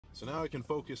So now I can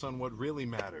focus on what really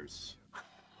matters.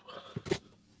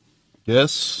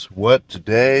 Guess what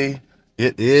today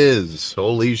it is?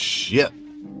 Holy shit.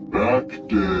 Back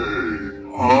day,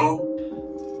 huh?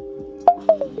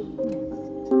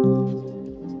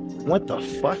 What the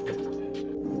fuck?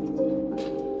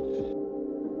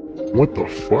 What the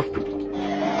fuck?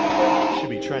 Should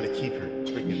be trying to keep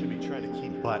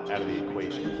butt out of the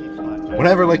equation.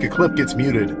 Whenever like a clip gets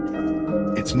muted,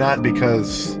 it's not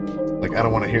because like I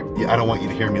don't want you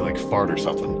to hear me like fart or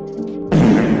something.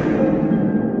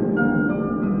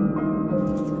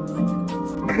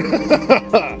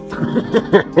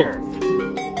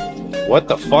 What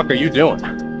the fuck are you doing?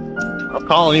 I'm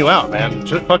calling you out, man.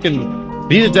 Just fucking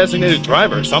be the designated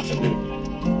driver or something,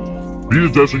 dude. Be the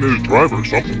designated driver or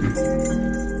something, dude.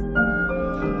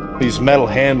 These metal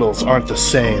handles aren't the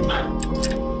same.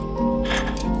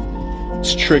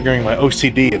 It's triggering my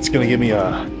OCD. It's gonna give me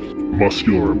a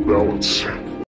Muscular imbalance.